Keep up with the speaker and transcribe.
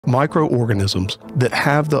microorganisms that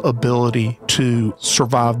have the ability to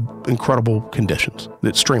survive incredible conditions, the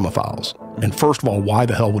extremophiles. And first of all, why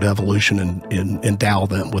the hell would evolution endow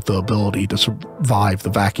them with the ability to survive the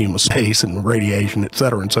vacuum of space and radiation, et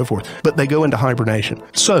cetera, and so forth? But they go into hibernation.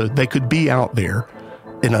 So they could be out there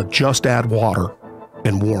in a just add water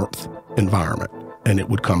and warmth environment, and it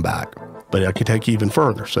would come back. But I could take you even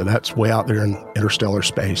further. So that's way out there in interstellar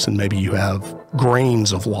space, and maybe you have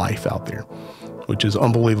grains of life out there, which is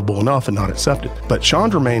unbelievable enough and not accepted. But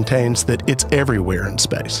Chandra maintains that it's everywhere in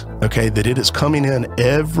space, okay? That it is coming in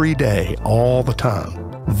every day, all the time.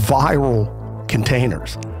 Viral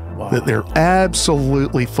containers, wow. That they're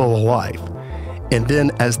absolutely full of life. And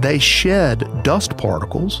then as they shed dust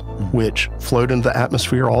particles, which float into the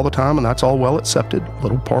atmosphere all the time, and that's all well accepted,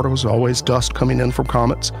 little particles, always dust coming in from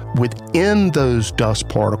comets, within those dust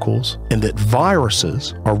particles, and that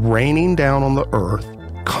viruses are raining down on the Earth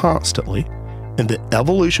constantly, and that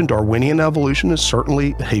evolution, Darwinian evolution, is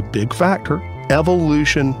certainly a big factor.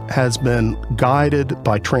 Evolution has been guided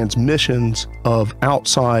by transmissions of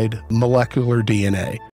outside molecular DNA.